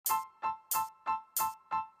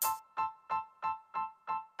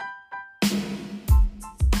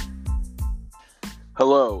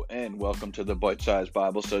Hello, and welcome to the Bite Size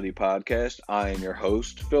Bible Study Podcast. I am your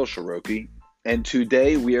host, Phil Shiroki, and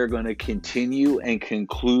today we are going to continue and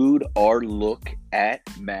conclude our look at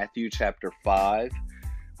Matthew chapter 5.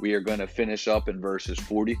 We are going to finish up in verses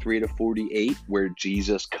 43 to 48, where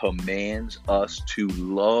Jesus commands us to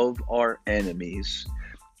love our enemies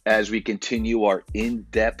as we continue our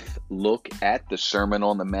in-depth look at the Sermon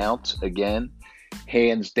on the Mount. Again,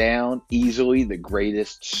 hands down, easily the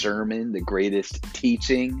greatest sermon, the greatest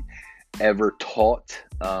teaching ever taught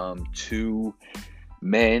to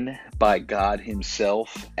men by God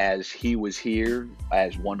himself, as he was here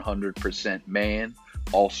as 100% man,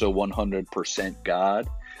 also 100% God.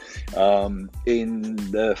 In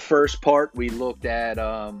the first part, we looked at,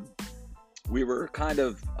 we were kind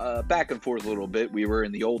of back and forth a little bit. We were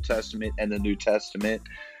in the Old Testament and the New Testament.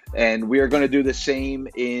 And we are going to do the same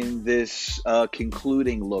in this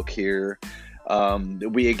concluding look here.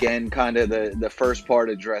 We again kind of the first part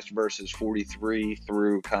addressed verses 43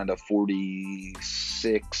 through kind of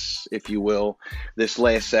 46, if you will. This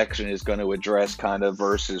last section is going to address kind of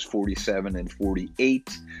verses 47 and 48,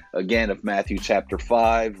 again, of Matthew chapter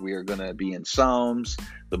 5. We are going to be in Psalms,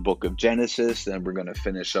 the book of Genesis, then we're going to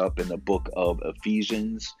finish up in the book of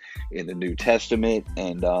Ephesians in the New Testament.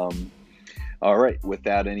 And all right,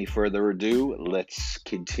 without any further ado, let's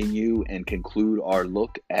continue and conclude our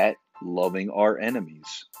look at loving our enemies.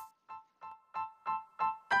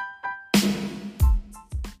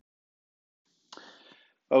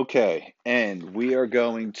 Okay, and we are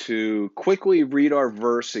going to quickly read our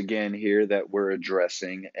verse again here that we're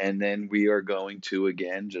addressing, and then we are going to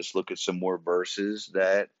again just look at some more verses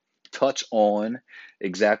that touch on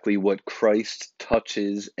exactly what Christ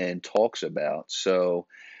touches and talks about. So,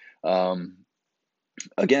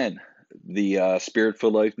 again, the Spirit for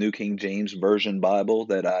Life New King James Version Bible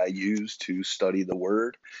that I use to study the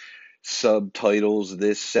Word subtitles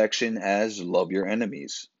this section as Love Your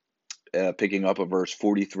Enemies, picking up at verse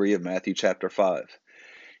 43 of Matthew chapter 5.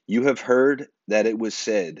 You have heard that it was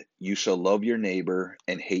said, you shall love your neighbor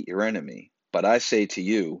and hate your enemy. But I say to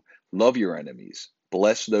you, love your enemies,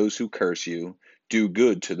 bless those who curse you, do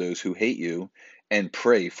good to those who hate you, and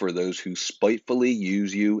pray for those who spitefully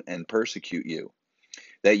use you and persecute you,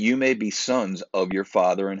 that you may be sons of your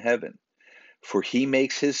Father in heaven. For he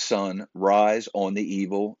makes his sun rise on the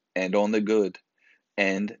evil and on the good,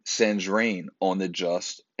 and sends rain on the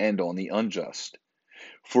just and on the unjust.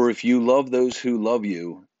 For if you love those who love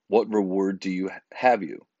you, what reward do you have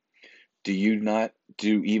you? Do you not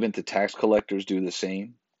do even the tax collectors do the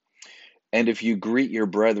same? And if you greet your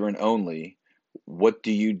brethren only, what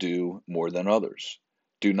do you do more than others?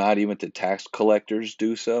 Do not even the tax collectors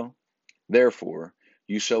do so? Therefore,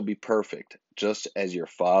 you shall be perfect, just as your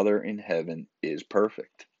Father in heaven is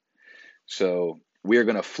perfect. So we are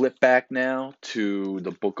going to flip back now to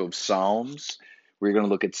the book of Psalms. We're going to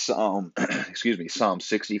look at Psalm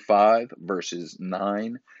 65, verses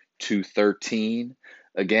 9 to 13.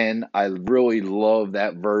 Again, I really love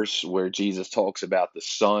that verse where Jesus talks about the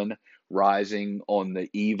sun rising on the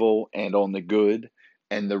evil and on the good,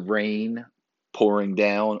 and the rain pouring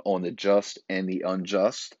down on the just and the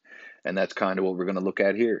unjust. And that's kind of what we're going to look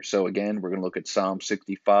at here. So again, we're going to look at Psalm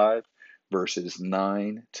 65, verses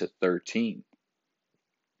 9 to 13.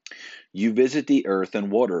 You visit the earth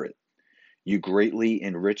and water it. You greatly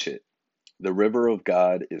enrich it. The river of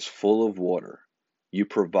God is full of water. You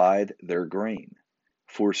provide their grain,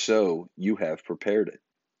 for so you have prepared it.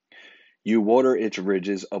 You water its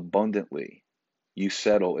ridges abundantly. You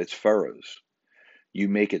settle its furrows. You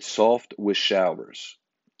make it soft with showers.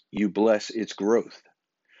 You bless its growth.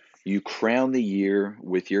 You crown the year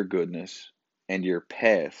with your goodness, and your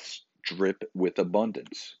paths drip with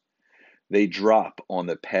abundance. They drop on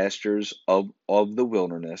the pastures of the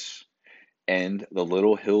wilderness, and the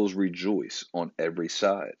little hills rejoice on every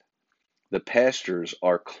side. The pastures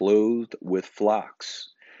are clothed with flocks.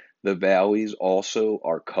 The valleys also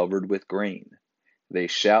are covered with grain. They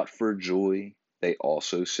shout for joy. They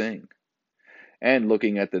also sing. And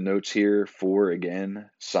looking at the notes here for, again,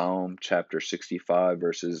 Psalm chapter 65,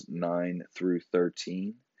 verses 9 through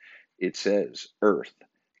 13, it says, Earth,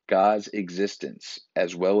 God's existence,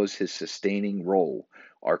 as well as his sustaining role,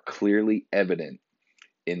 are clearly evident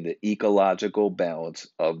in the ecological balance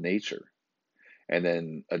of nature. And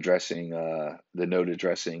then addressing the note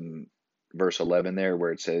addressing verse 11 there,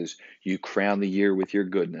 where it says, you crown the year with your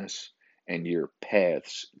goodness, and your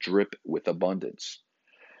paths drip with abundance.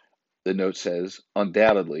 The note says,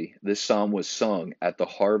 undoubtedly, this psalm was sung at the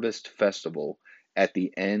harvest festival at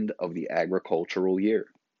the end of the agricultural year.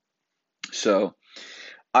 So,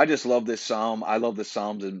 I just love this psalm. I love the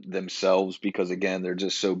psalms themselves because again, they're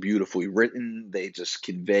just so beautifully written. They just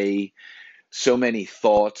convey so many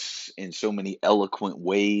thoughts in so many eloquent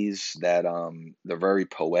ways that they're very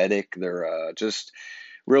poetic. They're just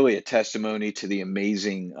really a testimony to the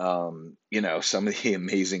amazing some of the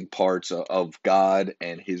amazing parts of God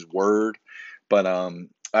and his word. But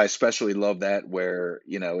I especially love that where,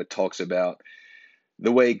 it talks about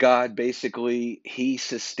the way God basically he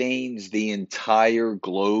sustains the entire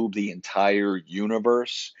globe, the entire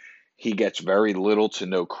universe. He gets very little to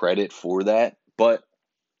no credit for that, but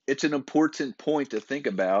it's an important point to think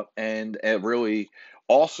about and a really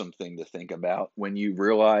awesome thing to think about when you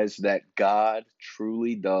realize that God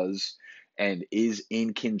truly does and is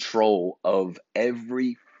in control of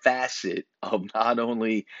every facet of not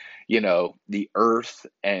only, the earth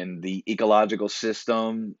and the ecological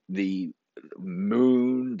system, the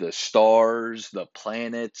moon, the stars, the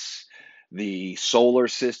planets, the solar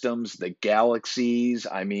systems, the galaxies,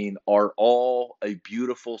 I mean, are all a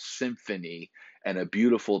beautiful symphony and a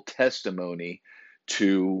beautiful testimony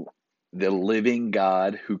to the living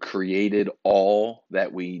God who created all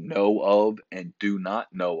that we know of and do not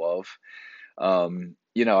know of.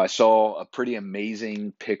 I saw a pretty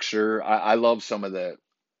amazing picture. I love some of the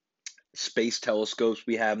space telescopes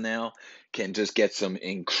we have now, can just get some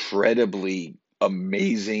incredibly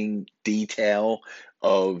amazing detail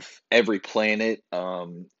of every planet,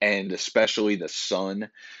 and especially the sun.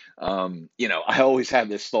 I always have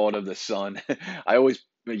this thought of the sun. I always,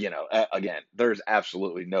 again, there's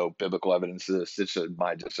absolutely no biblical evidence to this. It's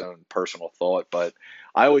my just own personal thought, but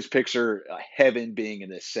I always picture heaven being in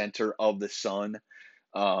the center of the sun,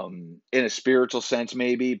 in a spiritual sense,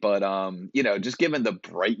 maybe, but just given the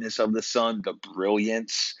brightness of the sun, the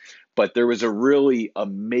brilliance. But there was a really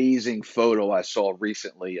amazing photo I saw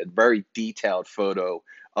recently, a very detailed photo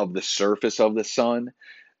of the surface of the sun.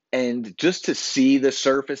 And just to see the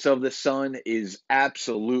surface of the sun is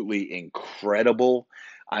absolutely incredible.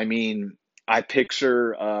 I mean, I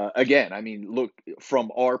picture, again, I mean, look from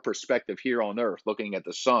our perspective here on Earth, looking at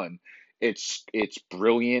the sun, it's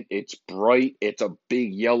brilliant, it's bright, it's a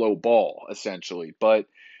big yellow ball essentially. But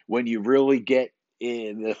when you really get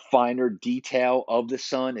in the finer detail of the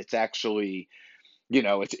sun, it's actually,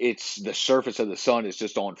 it's the surface of the sun is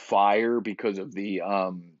just on fire because of the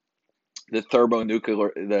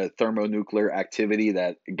thermonuclear activity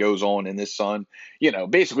that goes on in this sun.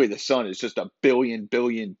 Basically the sun is just a billion,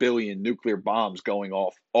 billion, billion nuclear bombs going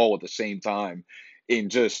off all at the same time in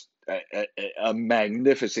just a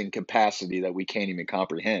magnificent capacity that we can't even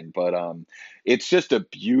comprehend. But it's just a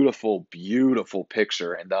beautiful, beautiful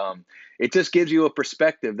picture, and it just gives you a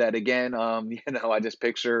perspective that again, I just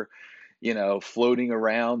picture floating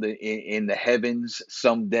around in the heavens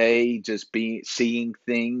someday, just be seeing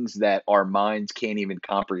things that our minds can't even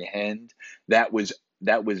comprehend. That was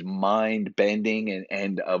mind bending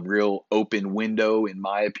and a real open window, in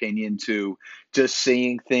my opinion, to just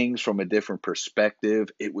seeing things from a different perspective.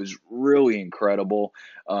 It was really incredible.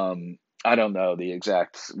 I don't know the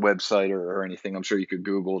exact website or anything. I'm sure you could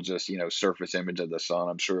Google just, surface image of the sun.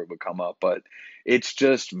 I'm sure it would come up, but it's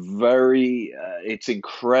just it's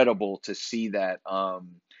incredible to see that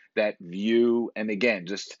view. And again,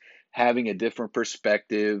 just having a different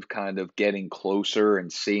perspective, kind of getting closer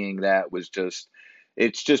and seeing that was just,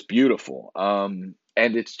 it's just beautiful. And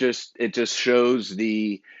it just shows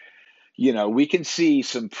we can see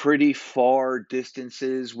some pretty far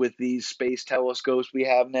distances with these space telescopes we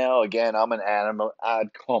have now. Again,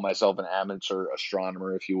 I'd call myself an amateur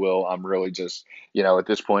astronomer, if you will. I'm really just, at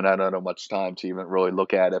this point, I don't have much time to even really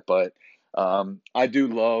look at it, but I do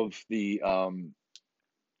love the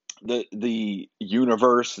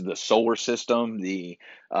universe, the solar system, the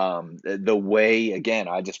way, again,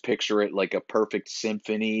 I just picture it like a perfect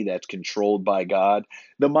symphony that's controlled by God.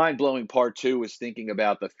 The mind-blowing part too is thinking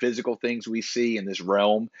about the physical things we see in this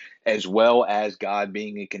realm, as well as God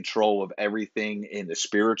being in control of everything in the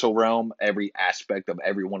spiritual realm, every aspect of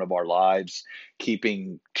every one of our lives,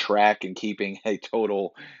 keeping track and keeping a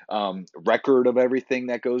total record of everything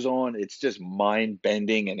that goes on. It's just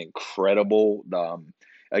mind-bending and incredible.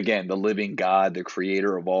 Again, the living God, the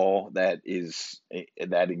creator of all that exists.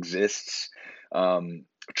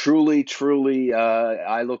 Truly, truly,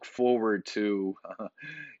 I look forward to,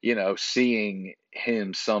 seeing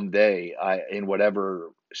him someday. In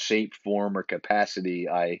whatever shape, form, or capacity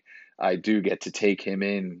I do get to take him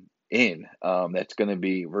in. That's going to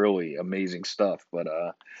be really amazing stuff. But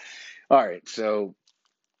all right, so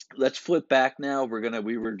let's flip back now.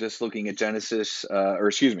 We were just looking at Genesis, or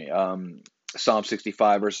excuse me, Psalm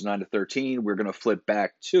 65 verses 9 to 13. We're gonna flip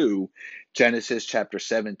back to Genesis chapter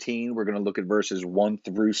 17, we're going to look at verses 1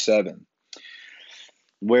 through 7,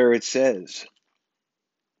 where it says,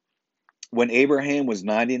 when Abraham was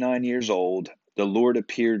 99 years old, the Lord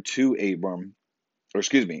appeared to Abram,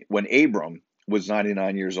 when Abram was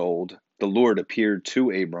 99 years old, the Lord appeared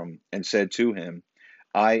to Abram and said to him,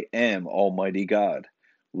 I am Almighty God.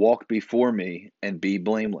 Walk before me and be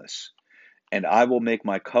blameless, and I will make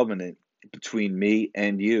my covenant between me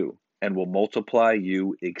and you, and will multiply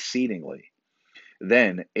you exceedingly.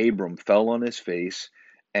 Then Abram fell on his face,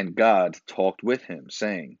 and God talked with him,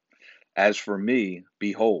 saying, as for me,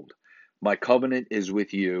 behold, my covenant is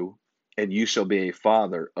with you, and you shall be a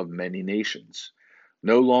father of many nations.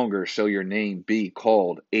 No longer shall your name be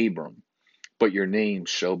called Abram, but your name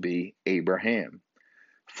shall be Abraham.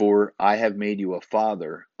 For I have made you a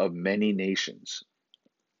father of many nations.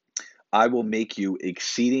 I will make you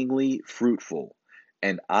exceedingly fruitful,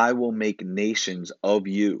 and I will make nations of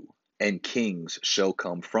you, and kings shall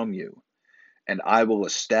come from you. And I will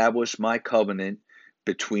establish my covenant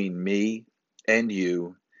between me and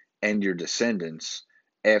you and your descendants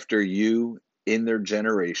after you in their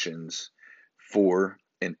generations for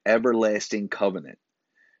an everlasting covenant,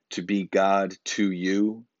 to be God to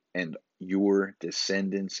you and your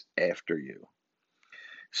descendants after you.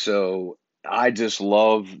 So I just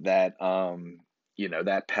love that,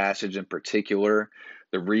 that passage in particular.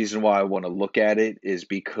 The reason why I want to look at it is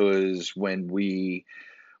because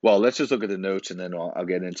let's just look at the notes and then I'll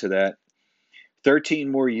get into that.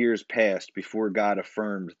 13 more years passed before God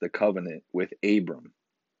affirmed the covenant with Abram.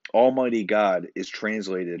 Almighty God is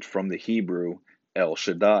translated from the Hebrew El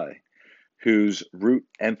Shaddai, whose root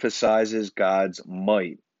emphasizes God's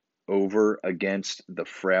might over against the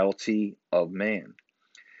frailty of man.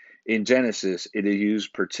 In Genesis, it is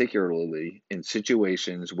used particularly in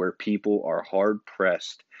situations where people are hard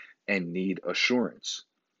pressed and need assurance.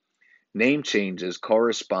 Name changes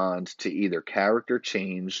correspond to either character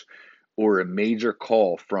change or a major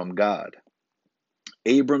call from God.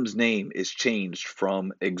 Abram's name is changed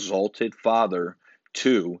from exalted father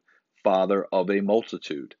to father of a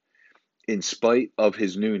multitude. In spite of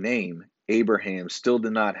his new name, Abraham still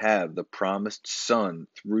did not have the promised son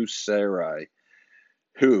through Sarai,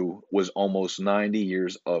 who was almost 90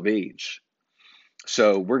 years of age.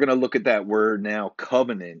 So we're going to look at that word now,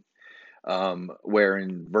 covenant, where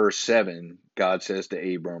in verse 7, God says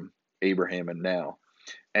to Abraham,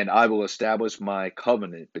 and I will establish my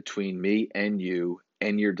covenant between me and you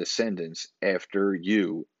and your descendants after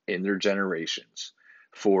you in their generations,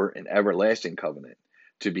 for an everlasting covenant,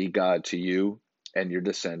 to be God to you and your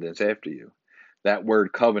descendants after you. That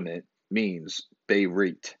word covenant means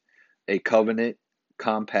berit, a covenant,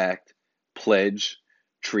 compact, pledge,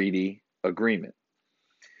 treaty, agreement.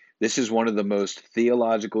 This is one of the most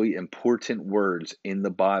theologically important words in the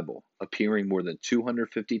Bible, appearing more than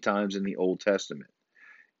 250 times in the Old Testament.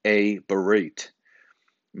 A berit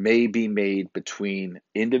may be made between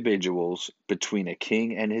individuals, between a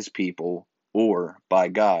king and his people, or by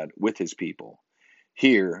God with his people.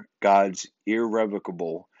 Here, God's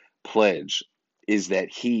irrevocable pledge is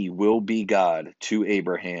that he will be God to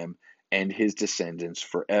Abraham and his descendants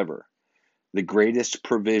forever. The greatest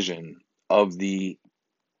provision of the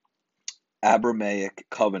Abrahamic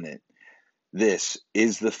covenant, this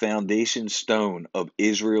is the foundation stone of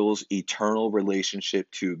Israel's eternal relationship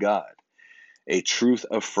to God, a truth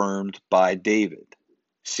affirmed by David.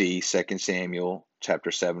 See 2 Samuel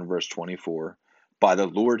chapter 7 verse 24. By the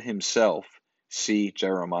Lord himself. See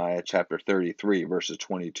Jeremiah chapter 33 verses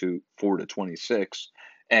 24 to 26.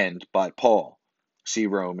 And by Paul. See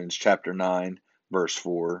Romans chapter 9 verse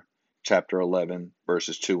 4, chapter 11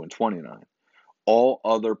 verses 2 and 29. All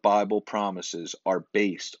other Bible promises are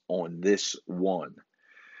based on this one.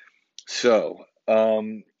 So,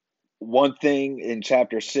 one thing in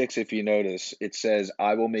chapter 6, if you notice, it says,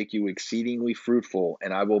 I will make you exceedingly fruitful,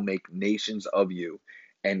 and I will make nations of you,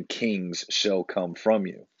 and kings shall come from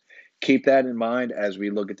you. Keep that in mind as we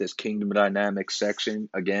look at this kingdom dynamics section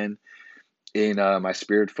again in my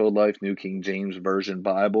Spirit-Filled Life New King James Version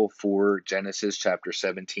Bible for Genesis chapter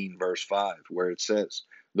 17, verse 5, where it says,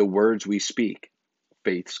 the words we speak,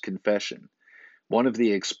 faith's confession. One of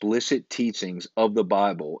the explicit teachings of the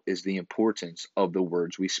Bible is the importance of the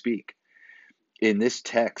words we speak. In this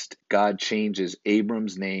text, God changes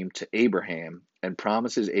Abram's name to Abraham and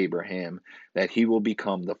promises Abraham that he will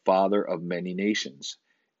become the father of many nations.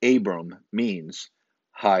 Abram means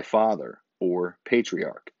high father or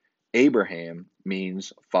patriarch. Abraham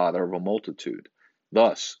means father of a multitude.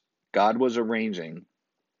 Thus, God was arranging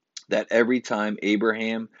that every time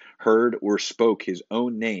Abraham heard or spoke his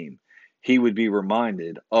own name, he would be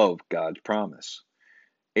reminded of God's promise.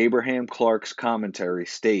 Abraham Clark's commentary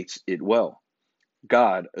states it well.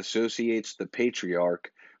 God associates the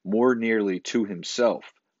patriarch more nearly to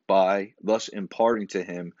himself by thus imparting to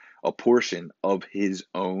him a portion of his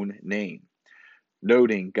own name,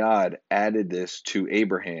 noting God added this to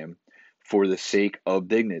Abraham for the sake of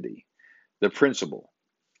dignity. The principle: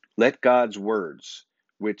 let God's words,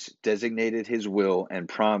 which designated his will and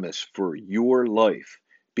promise for your life,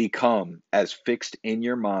 become as fixed in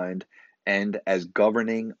your mind and as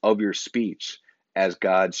governing of your speech as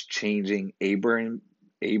God's changing Abraham's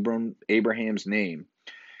name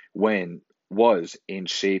when was in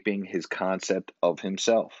shaping his concept of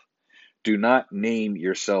himself. Do not name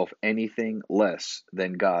yourself anything less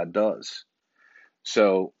than God does.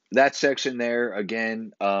 So that section there,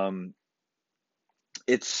 again,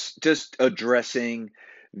 it's just addressing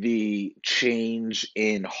the change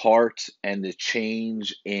in heart and the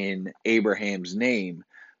change in Abraham's name.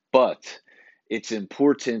 But it's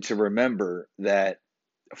important to remember that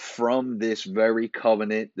from this very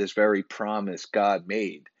covenant, this very promise God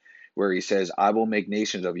made, where he says, I will make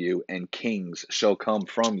nations of you and kings shall come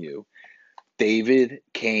from you. David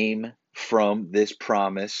came from this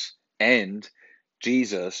promise, and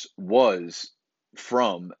Jesus was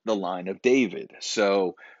from the line of David.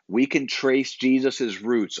 So we can trace Jesus's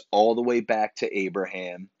roots all the way back to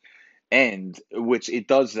Abraham, and which it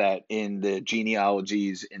does that in the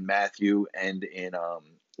genealogies in Matthew and in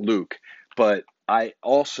Luke. But I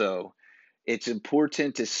also, it's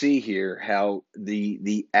important to see here how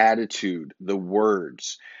the attitude, the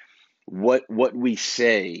words, what we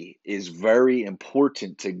say is very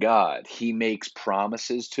important to God. He makes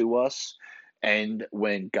promises to us, and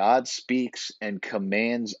when God speaks and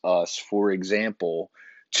commands us, for example,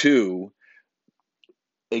 to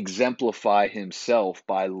exemplify himself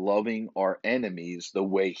by loving our enemies the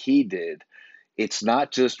way he did, it's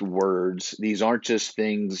not just words. These aren't just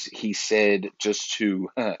things he said just to,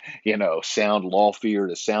 sound lofty or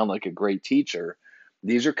to sound like a great teacher.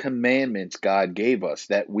 These are commandments God gave us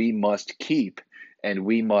that we must keep and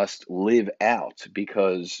we must live out,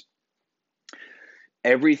 because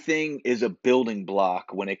everything is a building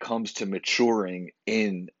block when it comes to maturing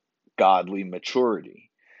in godly maturity.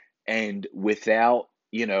 And without,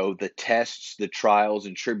 the tests, the trials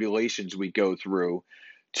and tribulations we go through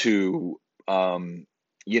to,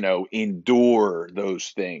 endure those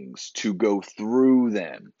things, to go through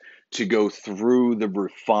them, to go through the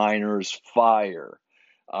refiner's fire.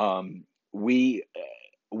 Um, we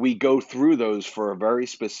we go through those for a very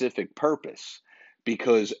specific purpose,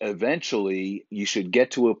 because eventually you should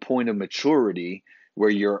get to a point of maturity where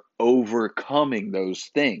you're overcoming those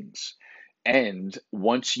things. And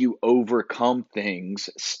once you overcome things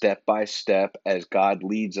step by step as God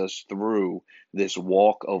leads us through this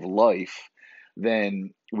walk of life,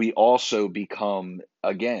 then we also become,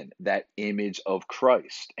 again, that image of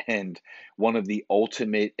Christ. And one of the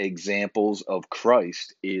ultimate examples of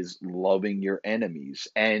Christ is loving your enemies.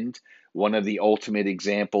 And one of the ultimate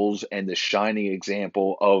examples and the shining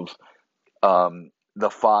example of the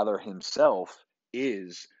Father himself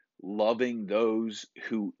is loving those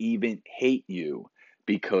who even hate you,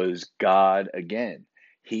 because God, again,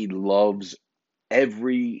 he loves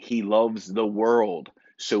he loves the world.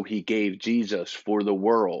 So he gave Jesus for the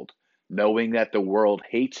world, knowing that the world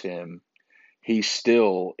hates him.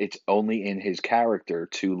 It's only in his character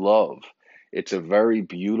to love. It's a very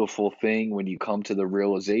beautiful thing when you come to the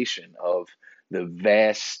realization of the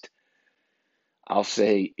vast, I'll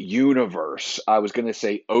say, universe. I was going to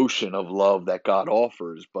say ocean of love that God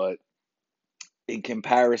offers, but in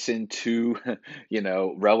comparison to,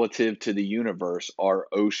 relative to the universe, our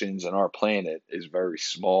oceans and our planet is very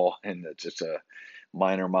small, and it's just a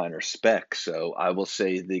minor speck. So I will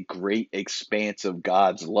say the great expanse of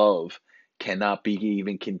God's love cannot be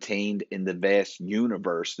even contained in the vast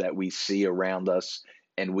universe that we see around us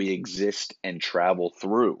and we exist and travel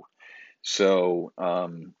through. So,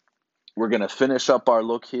 we're going to finish up our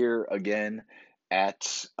look here again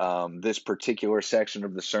at this particular section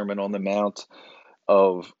of the Sermon on the Mount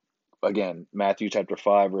of, again, Matthew chapter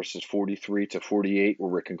 5, verses 43 to 48,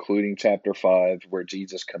 where we're concluding chapter 5, where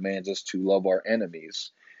Jesus commands us to love our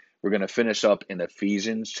enemies. We're going to finish up in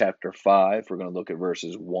Ephesians chapter 5. We're going to look at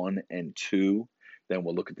verses 1 and 2. Then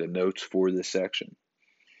we'll look at the notes for this section.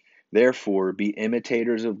 Therefore, be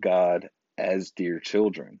imitators of God as dear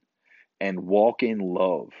children, and walk in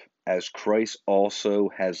love, as Christ also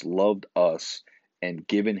has loved us and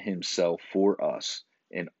given himself for us,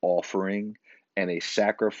 an offering and a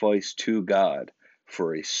sacrifice to God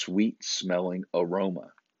for a sweet smelling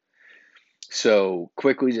aroma. So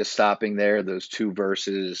quickly just stopping there, those two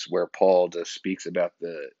verses where Paul just speaks about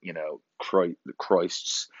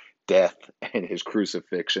Christ's death and his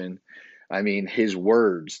crucifixion. I mean, his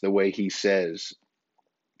words, the way he says,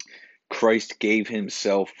 Christ gave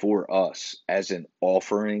himself for us as an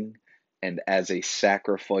offering and as a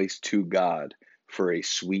sacrifice to God for a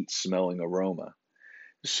sweet smelling aroma.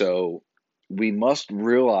 So we must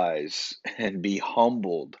realize and be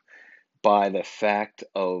humbled by the fact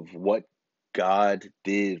of what God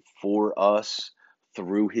did for us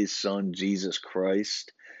through his son Jesus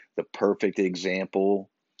Christ, the perfect example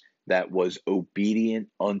that was obedient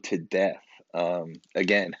unto death.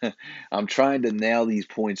 Again, I'm trying to nail these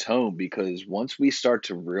points home because once we start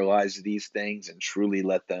to realize these things and truly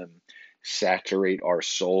let them saturate our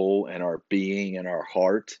soul and our being and our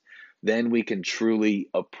heart, then we can truly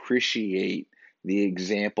appreciate the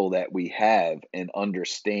example that we have and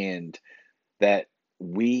understand that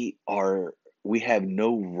we are we have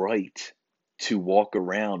no right to walk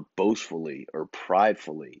around boastfully or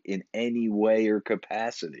pridefully in any way or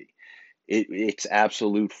capacity. It's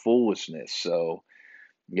absolute foolishness. So,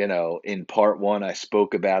 in part one, I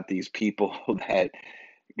spoke about these people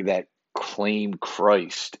that claim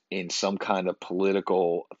Christ in some kind of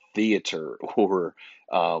political theater or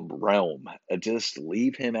realm. Just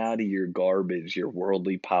leave him out of your garbage, your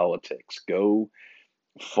worldly politics. Go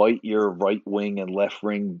fight your right wing and left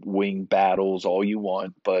wing battles all you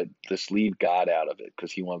want, but just leave God out of it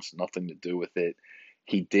because he wants nothing to do with it.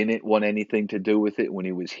 He didn't want anything to do with it when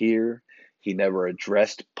he was here. He never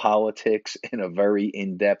addressed politics in a very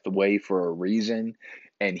in-depth way for a reason,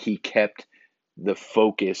 and he kept the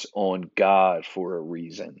focus on God for a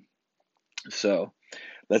reason. So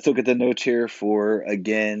let's look at the notes here for,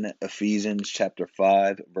 again, Ephesians chapter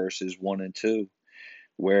 5, verses 1 and 2,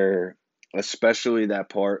 where especially that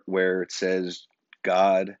part where it says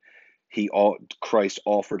God, Christ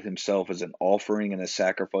offered himself as an offering and a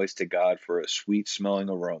sacrifice to God for a sweet smelling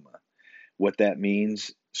aroma. What that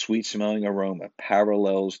means, sweet smelling aroma,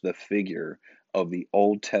 parallels the figure of the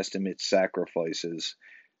Old Testament sacrifices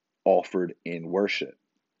offered in worship.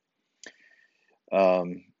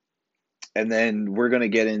 And then we're going to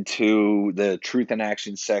get into the truth and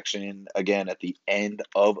action section again at the end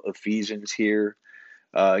of Ephesians here.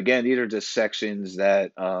 Again, these are just sections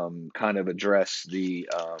that kind of address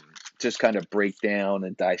just kind of break down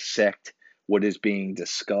and dissect what is being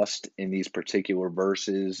discussed in these particular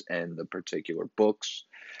verses and the particular books.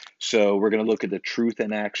 So we're going to look at the truth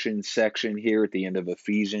and action section here at the end of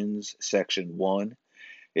Ephesians, section 1.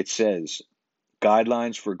 It says,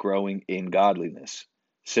 guidelines for growing in godliness.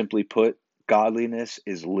 Simply put, godliness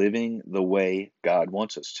is living the way God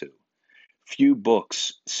wants us to. Few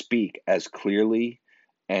books speak as clearly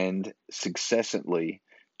and succinctly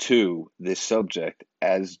to this subject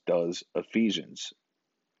as does Ephesians.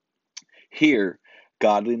 Here,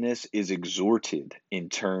 godliness is exhorted in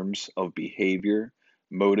terms of behavior,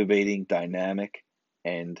 motivating dynamic,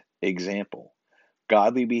 and example.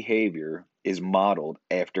 Godly behavior is modeled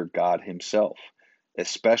after God himself,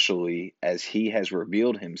 especially as he has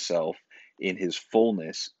revealed himself in his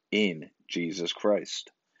fullness in Jesus Christ.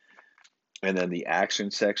 And then the action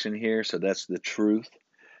section here, so that's the truth,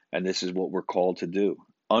 and this is what we're called to do.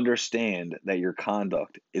 Understand that your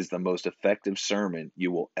conduct is the most effective sermon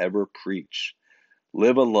you will ever preach.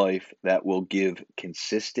 Live a life that will give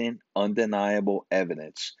consistent, undeniable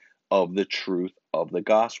evidence of the truth of the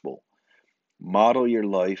gospel. Model your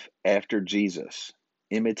life after Jesus,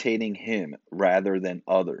 imitating him rather than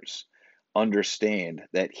others. Understand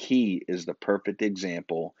that he is the perfect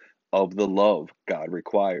example of the love God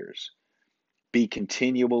requires. Be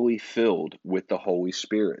continually filled with the Holy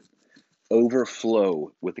Spirit.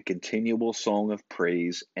 Overflow with a continual song of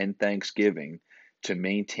praise and thanksgiving to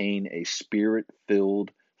maintain a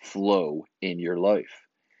spirit-filled flow in your life.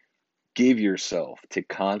 Give yourself to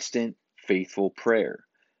constant, faithful prayer.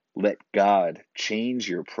 Let God change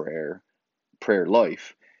your prayer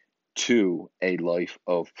life to a life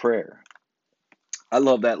of prayer. I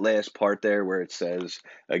love that last part there where it says,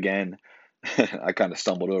 again, I kind of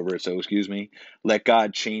stumbled over it, so excuse me. Let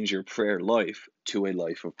God change your prayer life to a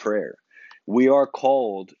life of prayer. We are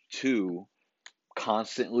called to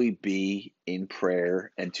constantly be in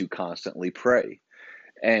prayer and to constantly pray.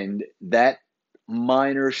 And that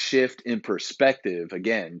minor shift in perspective,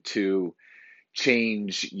 again, to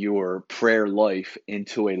change your prayer life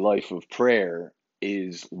into a life of prayer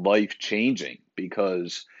is life changing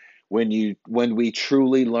because when we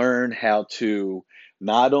truly learn how to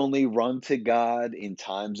not only run to God in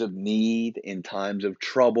times of need, in times of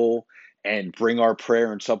trouble, and bring our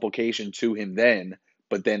prayer and supplication to him then,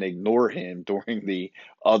 but then ignore him during the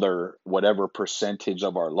other whatever percentage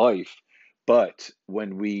of our life. But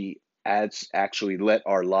when we actually let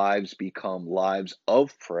our lives become lives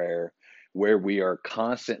of prayer, where we are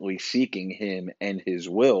constantly seeking him and his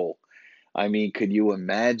will, I mean, could you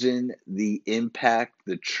imagine the impact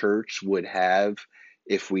the church would have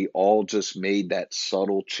if we all just made that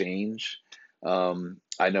subtle change?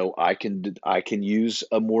 I know I can use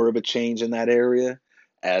a more of a change in that area,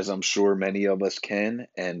 as I'm sure many of us can.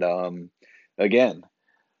 And again,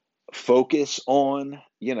 focus on,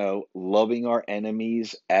 loving our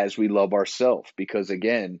enemies as we love ourselves. Because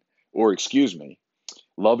again, or excuse me,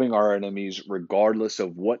 loving our enemies regardless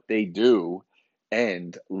of what they do,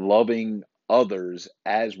 and loving others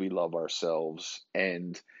as we love ourselves,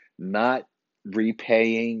 and not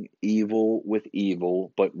repaying evil with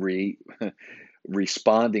evil, but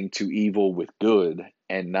responding to evil with good,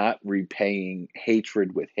 and not repaying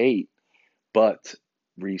hatred with hate, but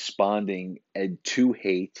responding to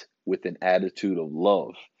hate with an attitude of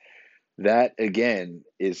love. That again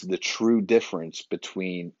is the true difference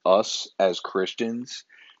between us as Christians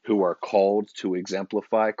who are called to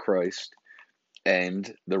exemplify Christ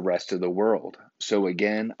and the rest of the world. So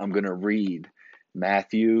again, I'm going to read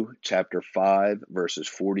Matthew chapter 5 verses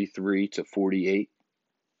 43 to 48,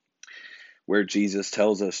 where Jesus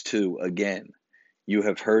tells us to, again, you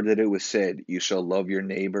have heard that it was said, you shall love your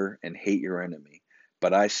neighbor and hate your enemy.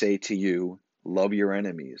 But I say to you, love your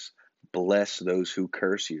enemies, bless those who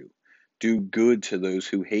curse you, do good to those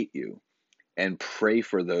who hate you, and pray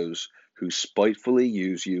for those who spitefully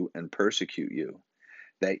use you and persecute you,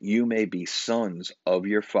 that you may be sons of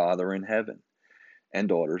your Father in heaven, and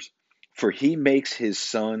daughters. For he makes his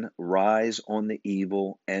sun rise on the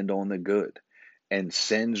evil and on the good, and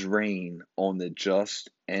sends rain on the just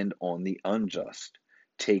and on the unjust.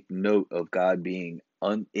 Take note of God being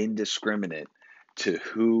indiscriminate to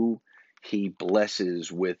who he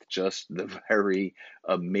blesses with just the very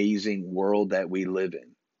amazing world that we live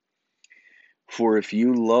in. For if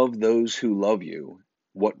you love those who love you,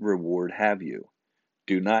 what reward have you?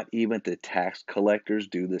 Do not even the tax collectors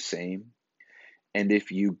do the same? And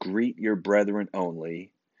if you greet your brethren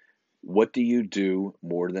only, what do you do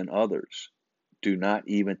more than others? Do not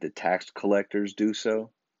even the tax collectors do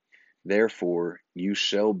so? Therefore, you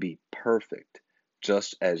shall be perfect,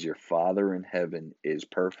 just as your Father in heaven is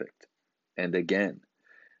perfect. And again,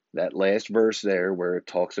 that last verse there where it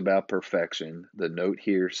talks about perfection, the note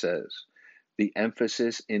here says, the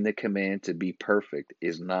emphasis in the command to be perfect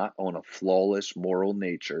is not on a flawless moral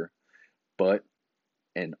nature, but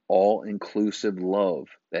an all inclusive love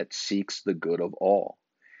that seeks the good of all.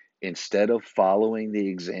 Instead of following the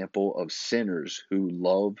example of sinners who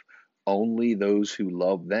love only those who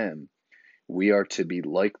love them, we are to be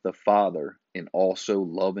like the Father in also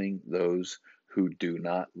loving those who do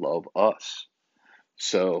not love us.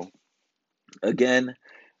 So, again,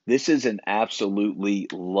 this is an absolutely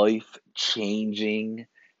life changing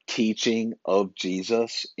teaching of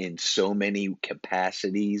Jesus in so many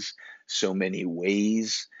capacities, so many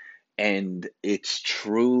ways. And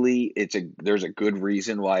there's a good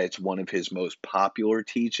reason why it's one of his most popular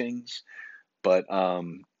teachings. But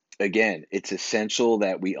again, it's essential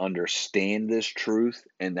that we understand this truth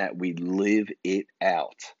and that we live it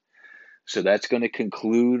out. So that's going to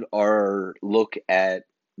conclude our look at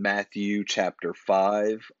Matthew chapter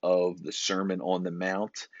 5 of the Sermon on the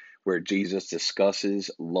Mount, where Jesus discusses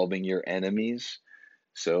loving your enemies.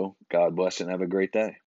 So God bless and have a great day.